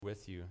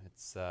with you.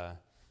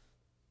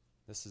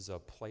 This is a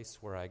place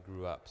where I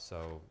grew up,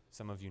 so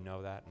some of you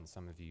know that and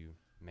some of you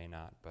may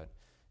not, but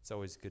it's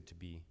always good to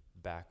be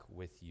back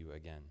with you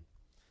again.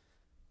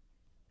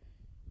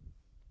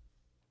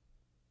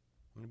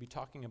 I'm going to be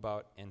talking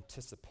about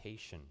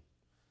anticipation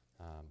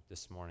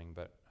this morning,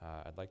 but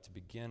I'd like to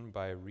begin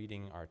by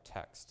reading our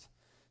text.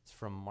 It's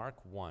from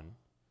Mark 1.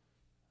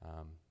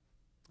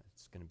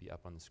 It's going to be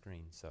up on the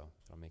screen, so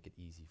it'll make it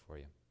easy for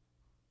you.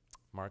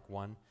 Mark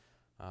 1,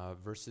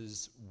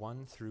 verses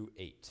 1 through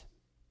 8.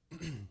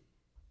 The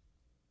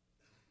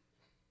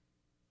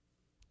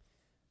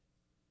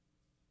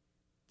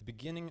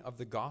beginning of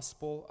the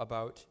gospel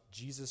about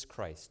Jesus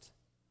Christ,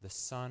 the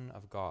Son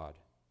of God.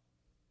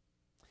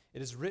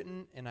 It is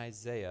written in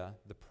Isaiah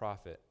the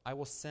prophet, "I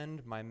will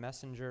send my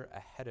messenger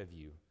ahead of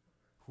you,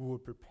 who will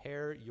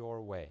prepare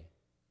your way.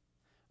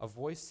 A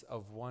voice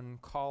of one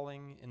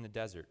calling in the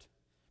desert,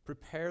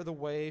 prepare the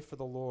way for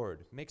the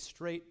Lord, make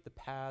straight the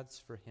paths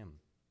for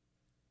him."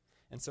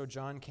 And so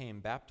John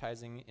came,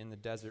 baptizing in the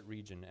desert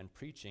region and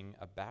preaching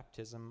a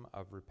baptism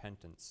of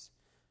repentance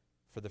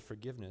for the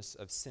forgiveness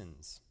of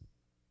sins.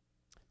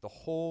 The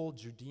whole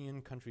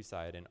Judean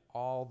countryside and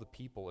all the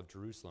people of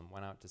Jerusalem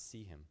went out to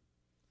see him.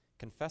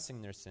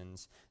 Confessing their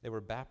sins, they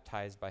were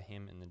baptized by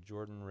him in the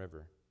Jordan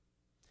River.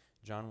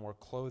 John wore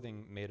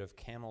clothing made of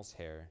camel's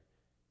hair,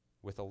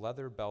 with a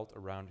leather belt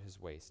around his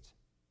waist,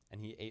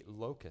 and he ate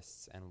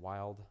locusts and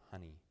wild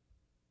honey.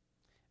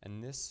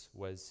 And this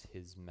was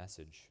his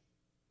message: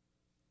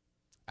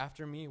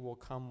 "After me will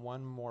come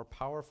one more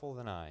powerful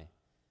than I,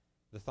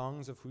 the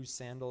thongs of whose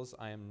sandals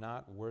I am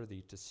not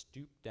worthy to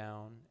stoop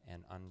down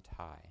and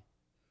untie.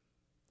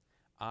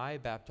 I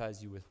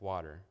baptize you with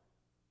water,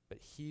 but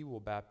he will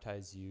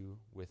baptize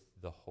you with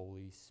the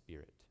Holy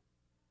Spirit."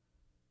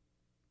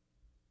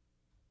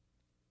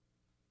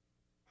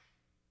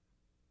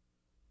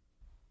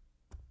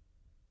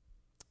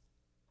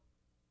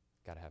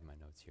 Got to have my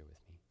notes here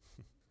with me.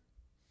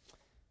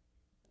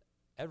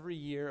 Every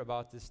year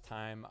about this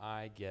time,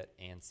 I get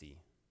antsy.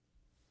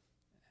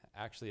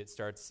 Actually, it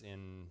starts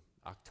in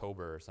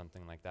October or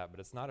something like that, but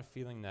it's not a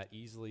feeling that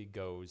easily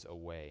goes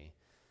away.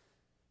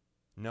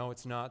 No,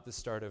 it's not the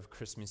start of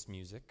Christmas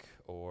music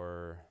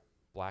or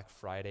Black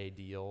Friday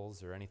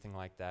deals or anything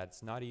like that.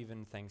 It's not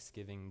even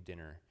Thanksgiving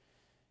dinner.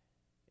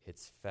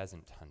 It's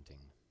pheasant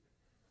hunting.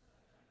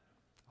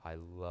 I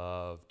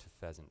love to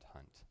pheasant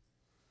hunt.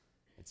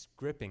 It's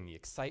gripping. The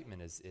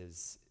excitement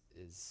is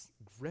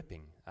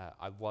gripping.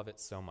 I love it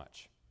so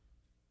much.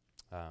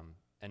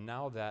 And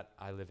now that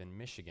I live in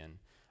Michigan,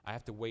 I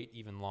have to wait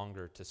even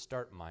longer to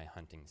start my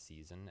hunting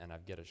season, and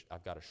I've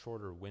got a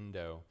shorter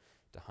window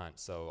to hunt.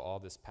 So all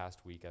this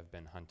past week, I've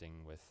been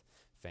hunting with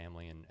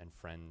family and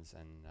friends,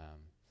 and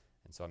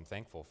so I'm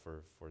thankful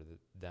for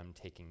them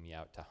taking me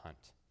out to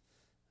hunt.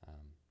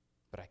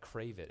 But I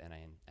crave it and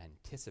I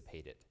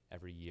anticipate it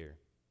every year.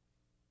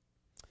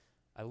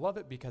 I love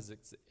it because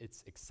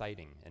it's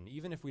exciting, and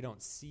even if we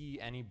don't see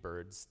any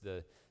birds,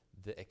 the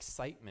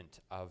excitement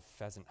of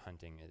pheasant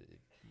hunting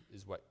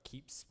is what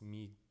keeps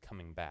me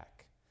coming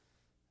back.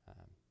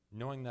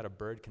 Knowing that a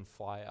bird can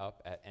fly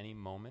up at any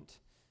moment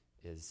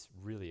is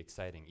really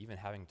exciting, even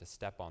having to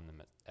step on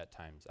them at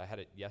times. I had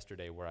it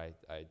yesterday where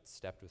I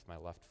stepped with my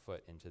left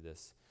foot into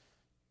this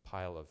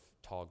pile of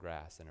tall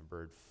grass, and a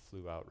bird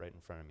flew out right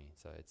in front of me.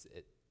 So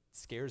it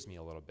scares me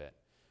a little bit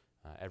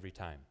every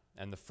time.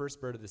 And the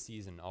first bird of the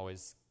season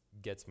always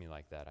gets me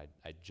like that.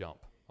 I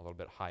jump a little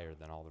bit higher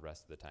than all the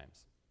rest of the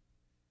times.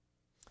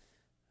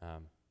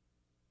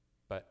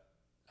 But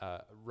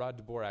Rod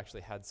DeBoer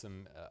actually had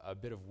a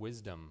bit of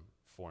wisdom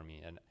for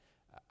me, and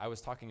I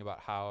was talking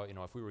about how,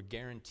 if we were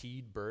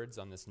guaranteed birds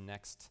on this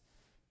next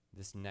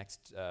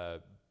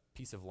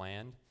piece of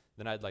land,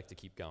 then I'd like to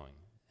keep going.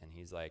 And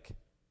he's like,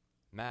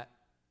 "Matt,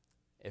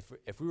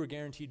 if we were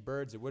guaranteed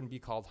birds, it wouldn't be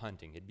called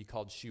hunting; it'd be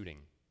called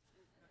shooting."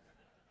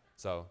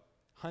 So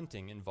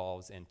hunting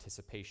involves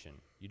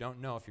anticipation. You don't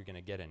know if you're going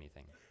to get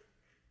anything.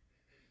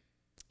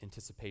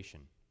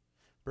 Anticipation.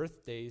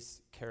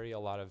 Birthdays carry a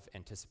lot of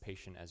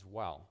anticipation as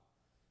well.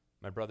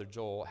 My brother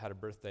Joel had a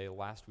birthday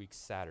last week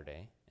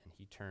Saturday, and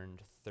he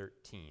turned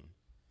 13.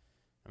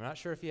 I'm not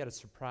sure if he had a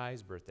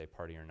surprise birthday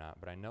party or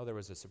not, but I know there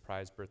was a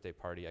surprise birthday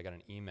party. I got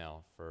an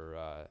email for,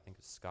 I think it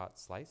was Scott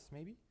Slice,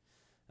 maybe?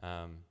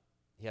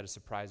 He had a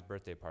surprise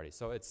birthday party.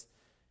 So it's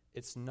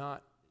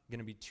not going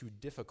to be too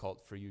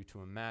difficult for you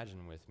to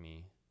imagine with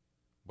me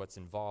what's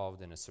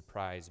involved in a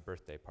surprise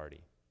birthday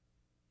party.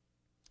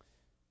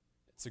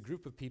 It's a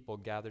group of people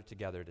gathered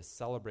together to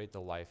celebrate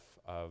the life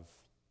of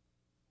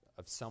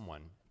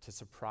someone, to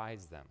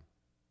surprise them.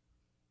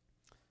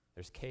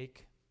 There's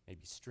cake,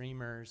 maybe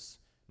streamers,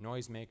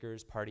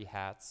 noisemakers, party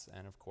hats,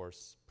 and of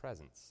course,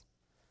 presents.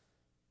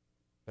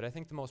 But I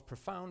think the most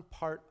profound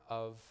part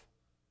of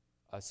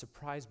a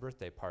surprise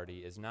birthday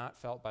party is not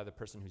felt by the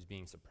person who's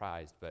being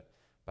surprised, but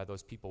by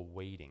those people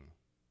waiting,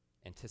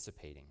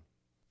 anticipating.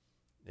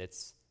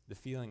 It's the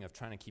feeling of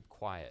trying to keep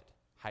quiet,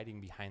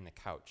 hiding behind the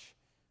couch,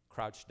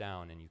 crouched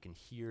down, and you can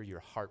hear your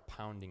heart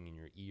pounding in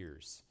your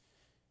ears,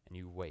 and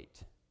you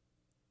wait.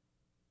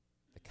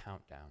 the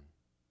countdown.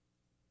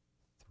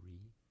 3,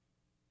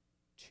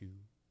 2,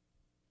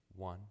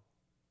 1.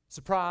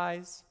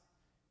 Surprise!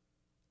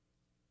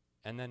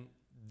 And then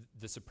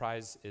the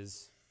surprise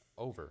is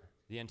over.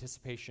 The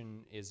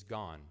anticipation is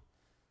gone.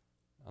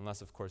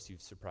 Unless, of course,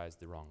 you've surprised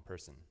the wrong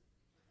person.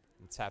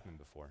 It's happened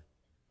before.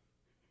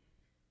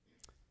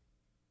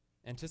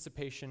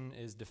 Anticipation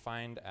is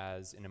defined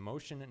as an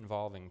emotion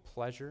involving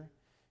pleasure,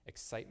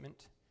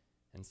 excitement,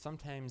 and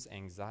sometimes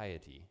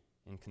anxiety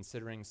in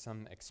considering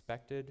some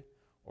expected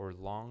or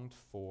longed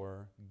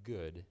for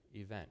good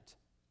event.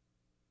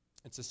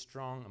 It's a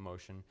strong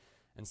emotion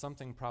and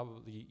something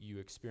probably you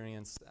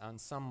experience on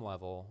some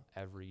level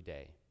every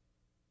day.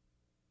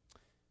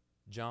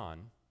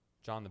 John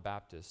the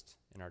Baptist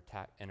in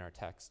our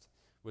text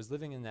was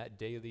living in that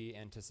daily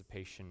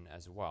anticipation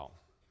as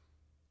well.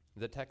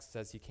 The text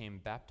says he came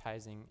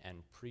baptizing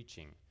and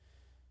preaching,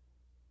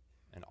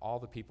 and all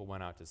the people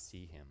went out to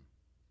see him.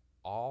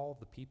 All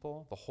the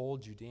people, the whole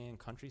Judean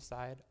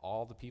countryside,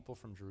 all the people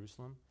from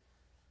Jerusalem.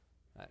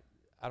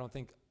 I don't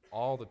think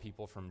all the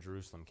people from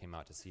Jerusalem came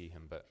out to see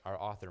him, but our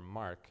author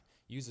Mark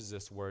uses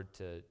this word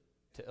to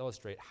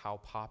illustrate how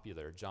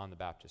popular John the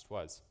Baptist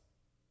was.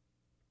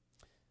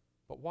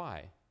 But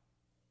why?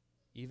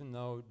 Even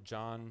though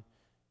John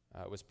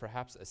was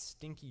perhaps a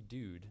stinky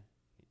dude,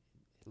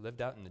 he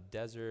lived out in the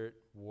desert,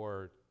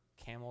 wore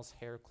camel's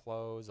hair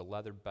clothes, a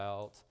leather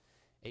belt,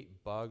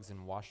 ate bugs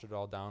and washed it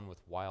all down with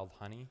wild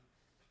honey.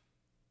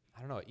 I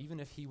don't know, even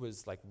if he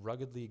was like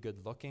ruggedly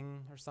good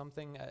looking or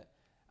something,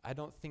 I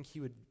don't think he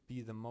would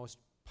be the most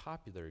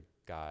popular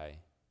guy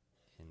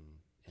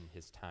in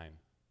his time.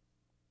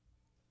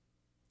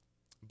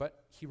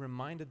 But he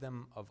reminded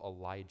them of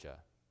Elijah.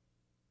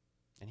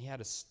 And he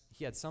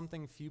had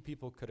something few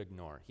people could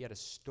ignore. He had a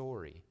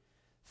story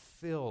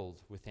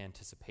filled with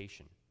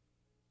anticipation.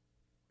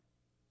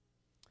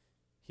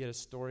 He had a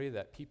story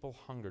that people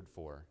hungered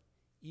for,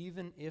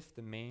 even if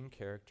the main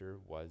character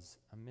was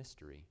a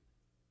mystery.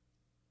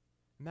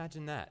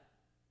 Imagine that,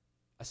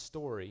 a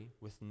story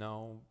with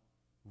no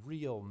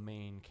real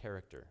main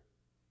character.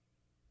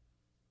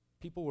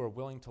 People were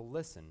willing to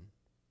listen,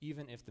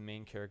 even if the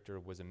main character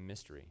was a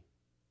mystery.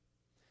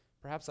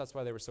 Perhaps that's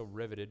why they were so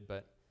riveted,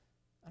 but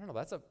I don't know,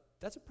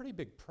 that's a pretty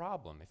big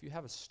problem. If you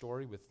have a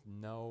story with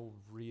no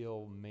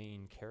real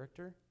main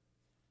character,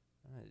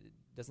 it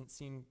doesn't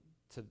seem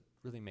to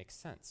really make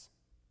sense.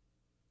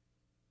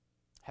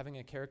 Having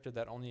a character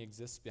that only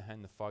exists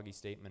behind the foggy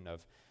statement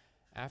of,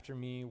 "After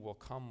me will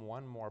come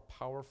one more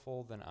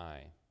powerful than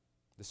I,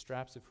 the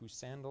straps of whose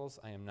sandals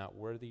I am not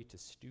worthy to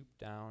stoop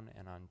down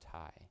and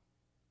untie."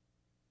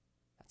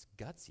 That's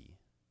gutsy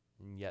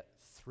and yet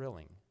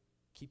thrilling.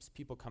 Keeps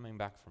people coming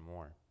back for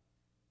more.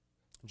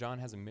 John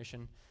has a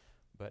mission,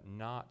 but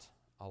not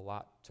a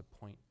lot to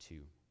point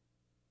to.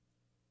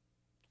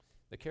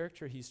 The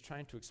character he's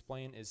trying to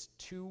explain is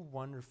too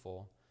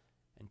wonderful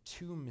and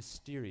too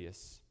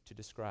mysterious to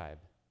describe.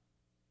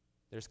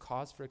 There's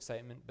cause for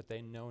excitement, but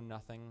they know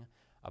nothing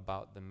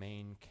about the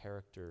main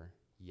character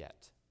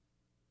yet.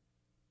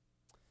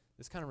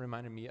 This kind of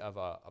reminded me of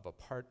a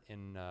part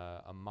in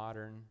a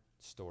modern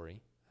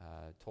story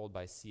told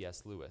by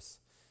C.S. Lewis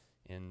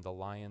in The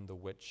Lion, the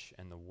Witch,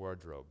 and the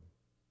Wardrobe.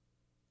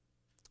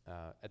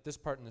 At this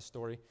part in the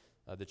story,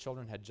 the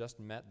children had just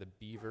met the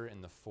beaver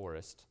in the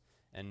forest,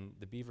 and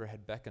the beaver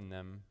had beckoned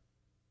them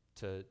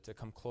to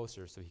come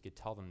closer so he could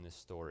tell them this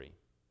story.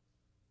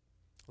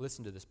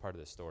 Listen to this part of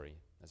the story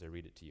as I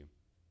read it to you.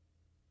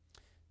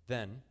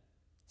 Then,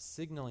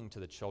 signaling to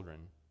the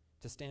children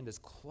to stand as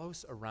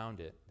close around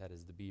it, that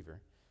is the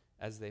beaver,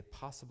 as they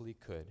possibly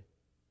could,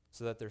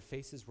 so that their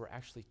faces were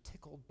actually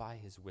tickled by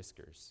his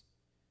whiskers,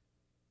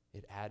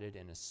 it added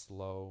in a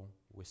slow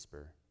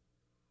whisper,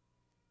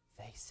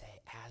 "They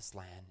say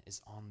Aslan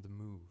is on the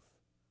move,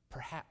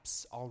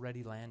 perhaps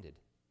already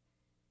landed."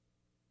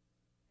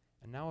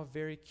 And now a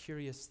very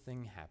curious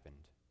thing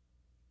happened.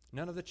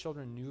 None of the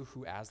children knew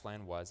who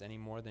Aslan was any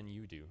more than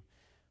you do,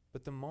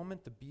 but the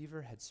moment the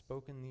beaver had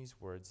spoken these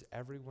words,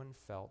 everyone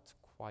felt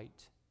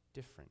quite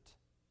different.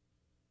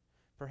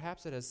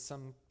 Perhaps it has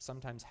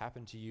sometimes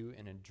happened to you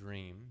in a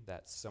dream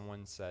that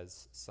someone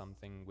says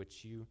something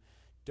which you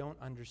don't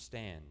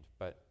understand,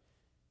 but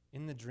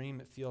in the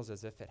dream it feels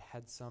as if it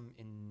had some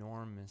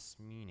enormous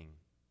meaning.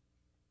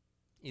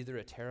 Either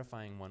a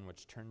terrifying one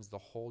which turns the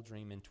whole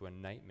dream into a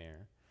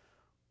nightmare,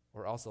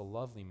 or else a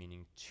lovely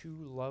meaning, too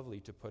lovely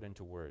to put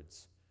into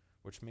words,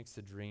 which makes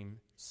the dream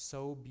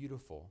so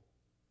beautiful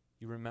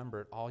you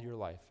remember it all your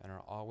life and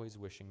are always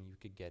wishing you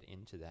could get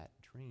into that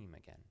dream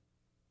again.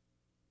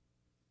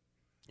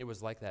 It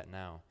was like that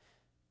now.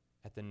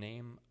 At the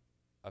name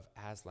of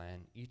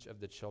Aslan, each of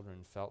the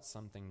children felt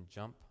something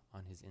jump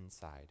on his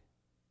inside.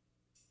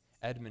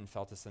 Edmund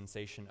felt a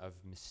sensation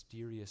of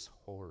mysterious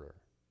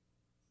horror.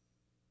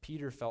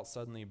 Peter felt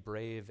suddenly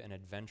brave and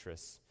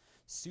adventurous.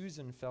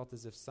 Susan felt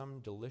as if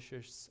some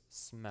delicious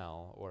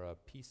smell or a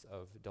piece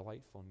of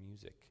delightful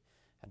music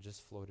had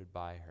just floated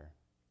by her.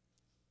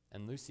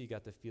 And Lucy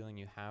got the feeling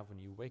you have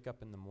when you wake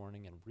up in the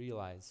morning and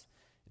realize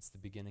it's the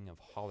beginning of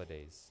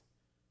holidays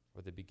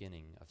or the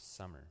beginning of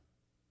summer.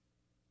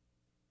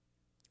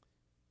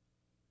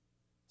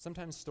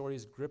 Sometimes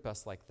stories grip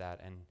us like that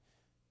and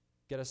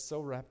get us so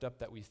wrapped up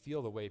that we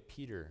feel the way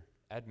Peter,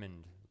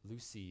 Edmund,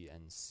 Lucy,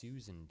 and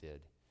Susan did.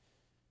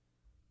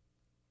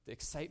 The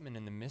excitement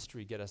and the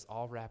mystery get us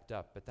all wrapped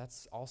up, but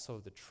that's also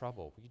the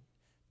trouble. We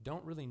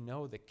don't really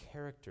know the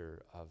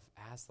character of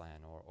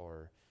Aslan,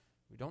 or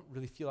we don't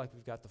really feel like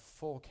we've got the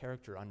full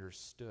character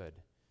understood.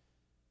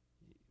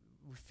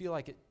 We feel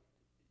like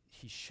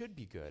he should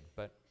be good,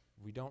 but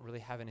we don't really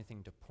have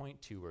anything to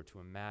point to or to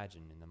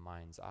imagine in the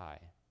mind's eye.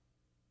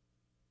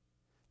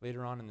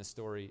 Later on in the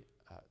story,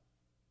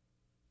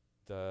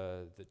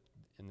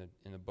 in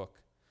the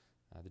book,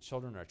 the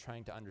children are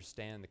trying to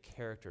understand the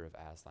character of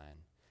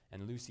Aslan,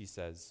 and Lucy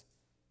says,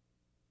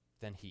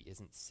 "Then he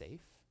isn't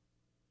safe?"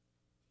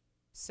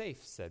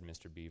 "Safe," said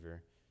Mr.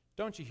 Beaver.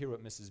 "Don't you hear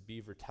what Mrs.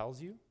 Beaver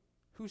tells you?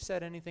 Who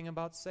said anything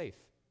about safe?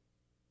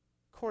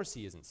 Course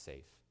he isn't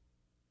safe,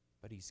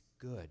 but he's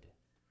good.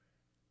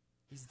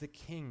 He's the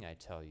king, I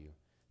tell you."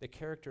 The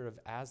character of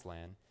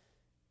Aslan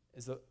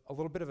is a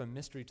little bit of a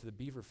mystery to the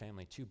Beaver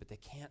family too, but they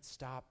can't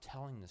stop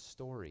telling the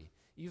story.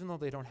 Even though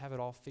they don't have it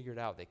all figured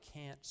out, they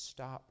can't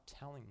stop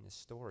telling this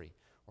story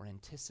or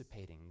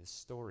anticipating this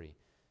story.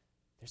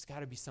 There's got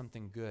to be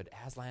something good.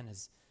 Aslan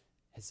has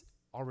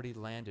already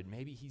landed.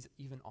 Maybe he's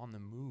even on the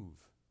move.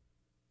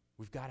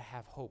 We've got to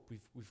have hope.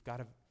 We've got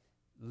to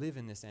live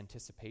in this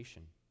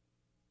anticipation.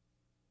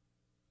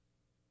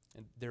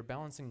 And they're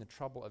balancing the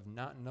trouble of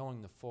not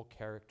knowing the full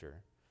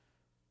character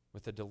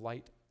with the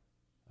delight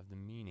of the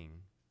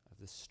meaning of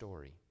the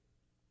story.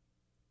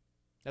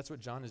 That's what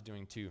John is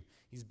doing too.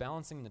 He's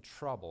balancing the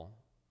trouble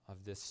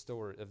of this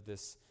story, of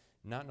this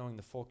not knowing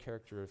the full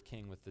character of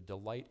King, with the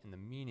delight in the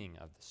meaning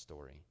of the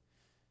story.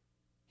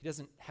 He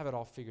doesn't have it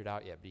all figured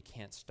out yet, but he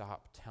can't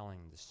stop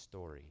telling the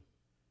story.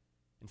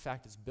 In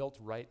fact, it's built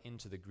right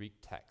into the Greek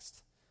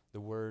text.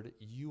 The word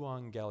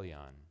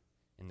euangelion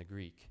in the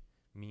Greek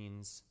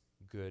means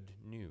good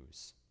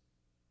news.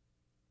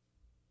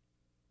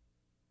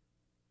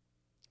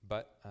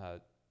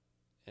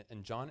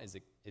 And John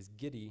is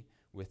giddy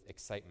with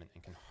excitement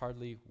and can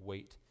hardly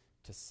wait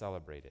to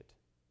celebrate it.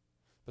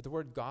 But the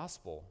word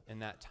gospel in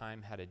that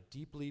time had a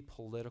deeply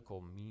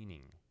political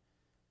meaning,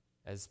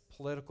 as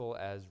political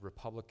as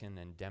Republican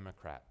and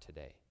Democrat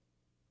today.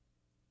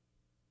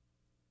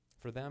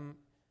 For them,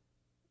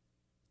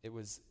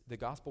 the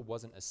gospel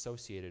wasn't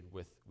associated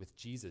with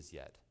Jesus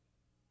yet.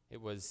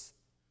 It was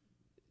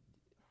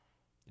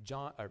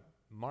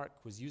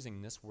Mark was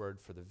using this word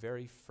for the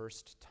very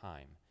first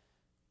time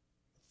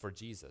for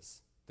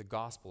Jesus, the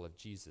gospel of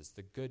Jesus,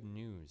 the good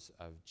news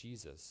of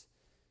Jesus.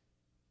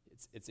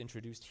 It's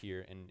introduced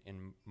here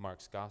in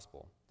Mark's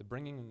gospel. The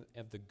bringing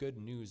of the good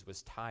news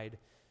was tied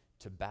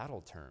to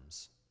battle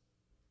terms.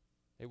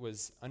 It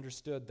was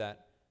understood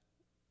that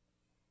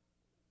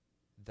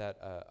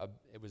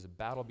it was a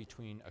battle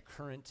between a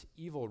current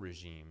evil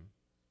regime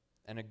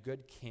and a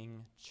good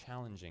king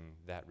challenging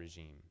that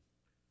regime.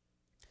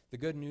 The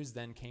good news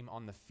then came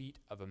on the feet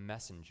of a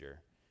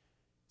messenger,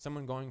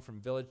 someone going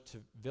from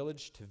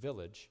village to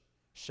village,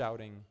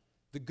 shouting,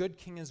 "The good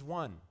king has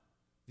won.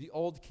 The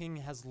old king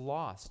has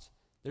lost.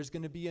 There's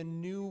going to be a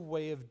new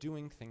way of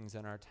doing things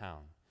in our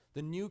town.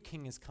 The new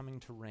king is coming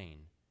to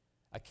reign,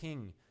 a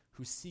king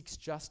who seeks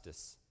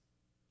justice,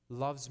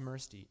 loves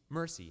mercy,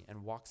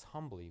 and walks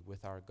humbly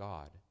with our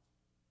God."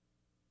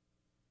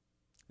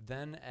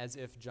 Then, as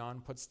if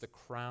John puts the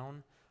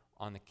crown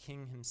on the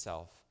king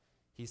himself,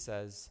 he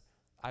says,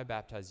 "I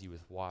baptize you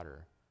with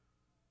water,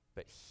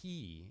 but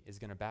he is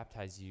going to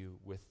baptize you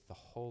with the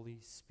Holy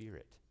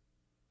Spirit.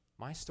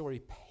 My story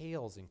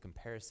pales in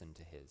comparison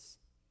to his."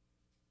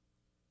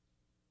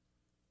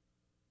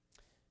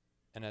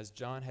 And as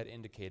John had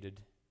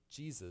indicated,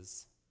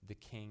 Jesus, the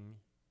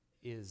King,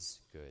 is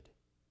good.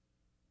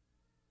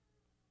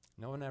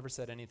 No one ever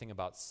said anything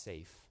about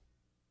safe,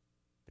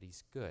 but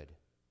he's good.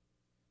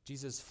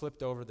 Jesus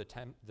flipped over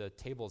the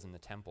tables in the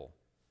temple.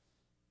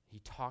 He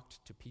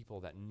talked to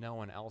people that no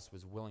one else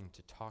was willing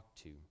to talk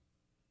to.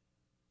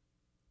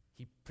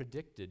 He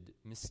predicted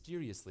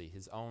mysteriously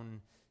his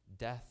own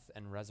death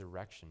and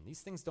resurrection.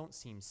 These things don't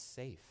seem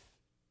safe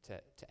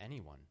to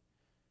anyone.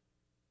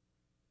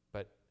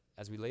 But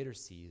as we later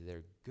see,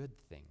 they're good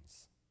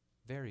things,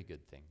 very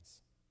good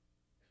things.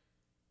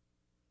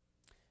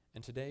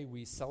 And today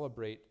we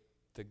celebrate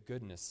the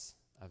goodness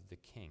of the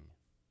King.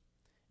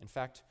 In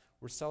fact,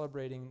 we're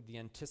celebrating the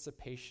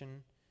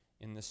anticipation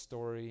in the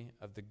story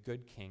of the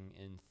good King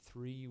in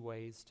 3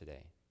 ways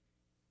today.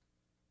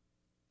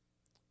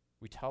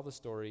 We tell the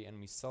story and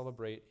we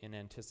celebrate in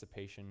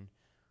anticipation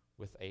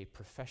with a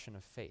profession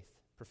of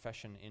faith,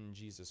 profession in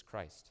Jesus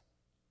Christ.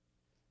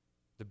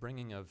 The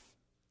beginning of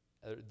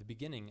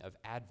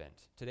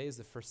Advent. Today is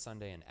the first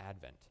Sunday in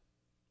Advent.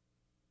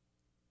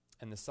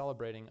 And the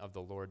celebrating of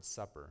the Lord's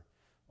Supper,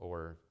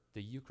 or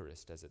the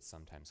Eucharist as it's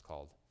sometimes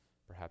called.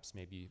 Perhaps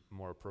maybe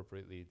more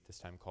appropriately this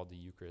time called the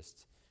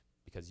Eucharist,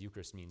 because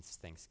Eucharist means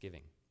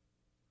thanksgiving.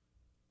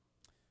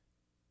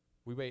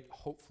 We wait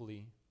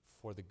hopefully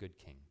for the good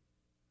King.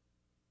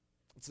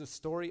 It's a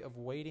story of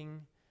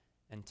waiting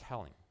and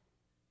telling.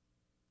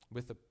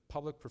 With the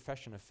public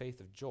profession of faith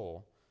of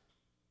Joel,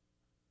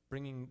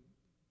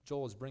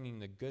 Joel is bringing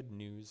the good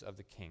news of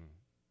the king.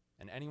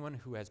 And anyone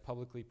who has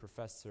publicly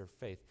professed their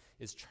faith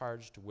is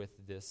charged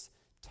with this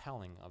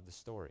telling of the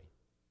story.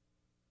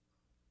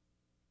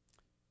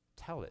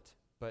 Tell it,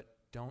 but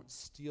don't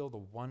steal the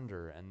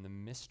wonder and the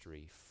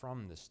mystery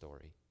from the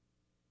story.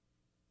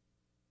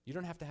 You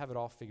don't have to have it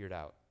all figured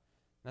out.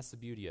 That's the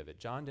beauty of it.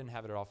 John didn't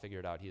have it all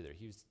figured out either.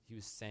 He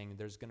was saying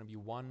there's going to be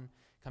one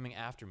coming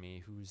after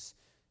me who's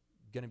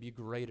going to be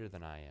greater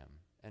than I am.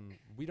 And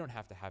we don't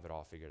have to have it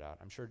all figured out.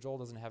 I'm sure Joel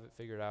doesn't have it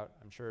figured out.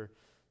 I'm sure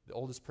the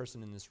oldest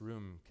person in this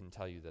room can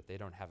tell you that they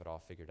don't have it all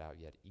figured out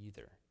yet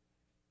either.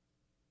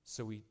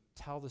 So we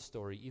tell the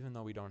story even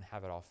though we don't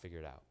have it all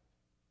figured out.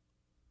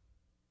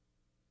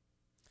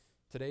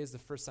 Today is the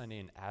first Sunday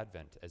in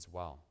Advent as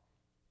well,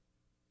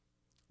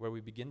 where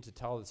we begin to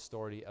tell the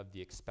story of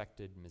the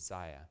expected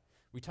Messiah.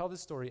 We tell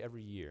this story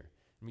every year,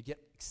 and we get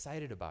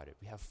excited about it.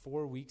 We have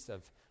 4 weeks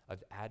of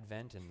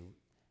Advent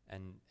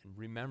and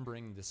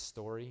remembering this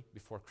story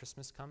before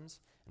Christmas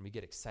comes, and we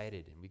get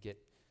excited, and we get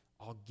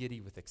all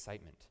giddy with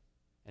excitement.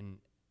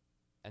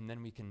 And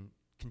then we can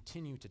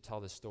continue to tell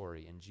the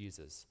story in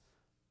Jesus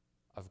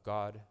of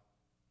God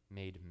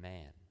made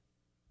man.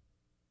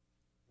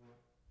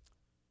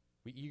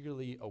 We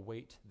eagerly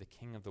await the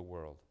King of the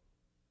world,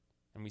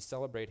 and we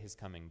celebrate his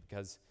coming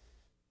because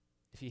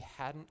if he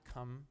hadn't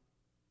come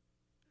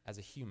as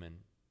a human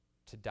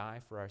to die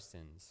for our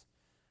sins,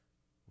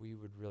 we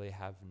would really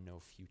have no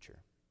future.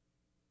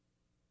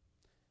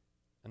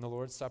 And the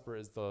Lord's Supper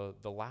is the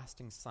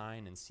lasting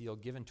sign and seal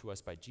given to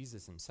us by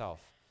Jesus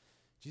himself.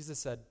 Jesus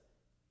said,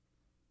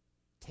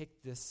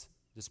 take this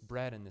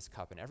bread and this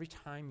cup, and every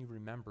time you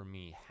remember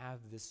me, have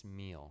this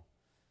meal.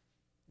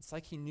 It's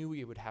like he knew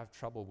we would have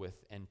trouble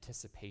with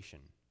anticipation,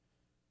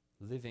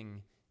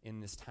 living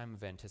in this time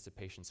of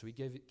anticipation. So he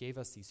gave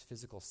us these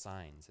physical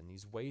signs and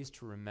these ways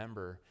to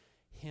remember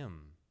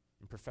him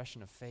in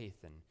profession of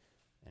faith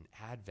and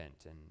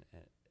Advent and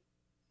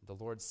the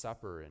Lord's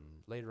Supper, and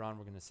later on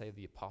we're going to say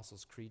the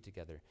Apostles' Creed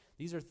together.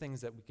 These are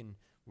things that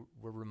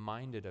we're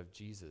reminded of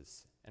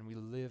Jesus, and we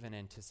live in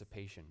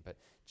anticipation. But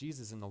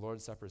Jesus in the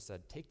Lord's Supper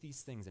said, take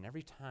these things, and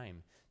every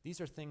time,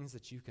 these are things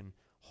that you can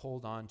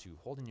hold on to,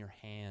 hold in your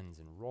hands,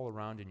 and roll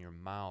around in your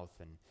mouth,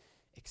 and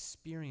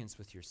experience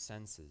with your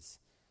senses.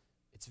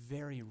 It's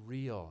very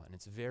real, and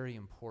it's very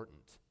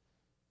important.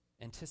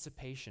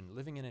 Anticipation,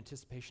 living in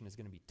anticipation is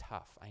going to be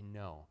tough, I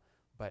know,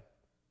 but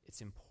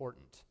it's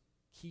important.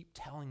 Keep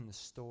telling the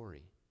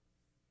story.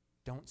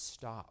 Don't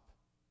stop.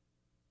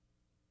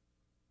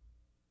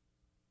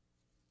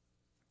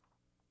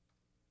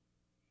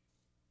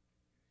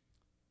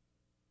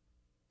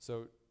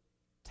 So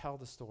tell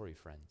the story,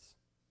 friends.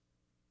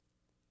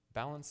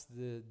 Balance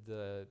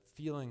the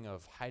feeling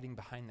of hiding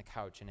behind the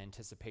couch in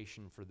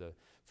anticipation for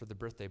the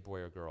birthday boy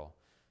or girl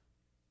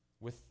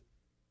with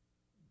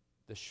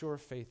the sure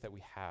faith that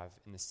we have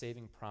in the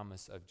saving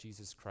promise of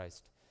Jesus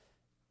Christ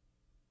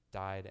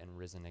died and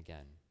risen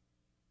again.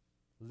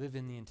 Live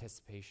in the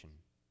anticipation.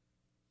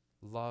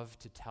 Love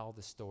to tell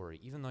the story,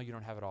 even though you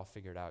don't have it all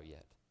figured out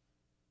yet.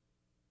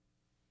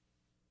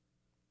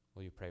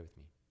 Will you pray with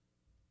me?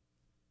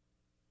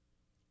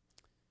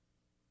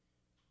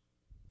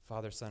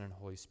 Father, Son, and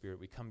Holy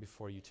Spirit, we come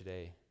before you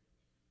today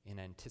in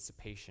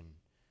anticipation.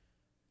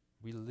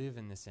 We live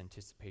in this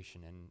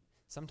anticipation, and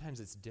sometimes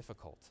it's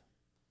difficult.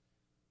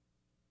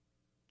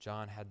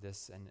 John had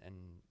this, and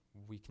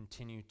we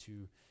continue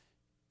to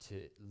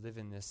live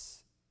in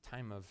this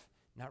time of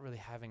not really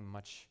having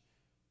much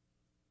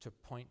to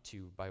point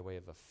to by way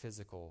of a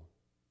physical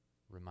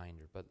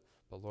reminder. But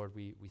Lord,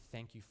 we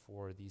thank you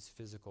for these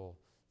physical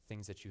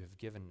things that you have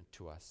given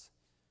to us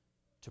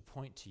to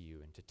point to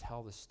you and to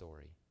tell the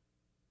story.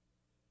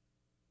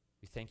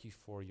 We thank you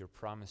for your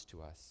promise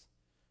to us.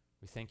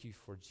 We thank you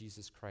for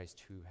Jesus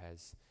Christ who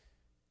has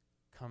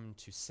come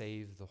to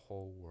save the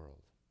whole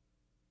world.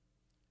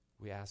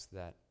 We ask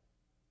that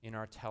in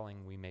our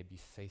telling we may be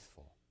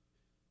faithful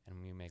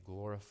and we may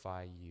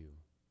glorify you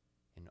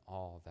in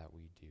all that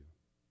we do.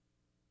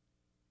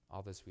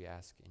 All this we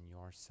ask in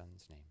your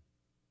Son's name.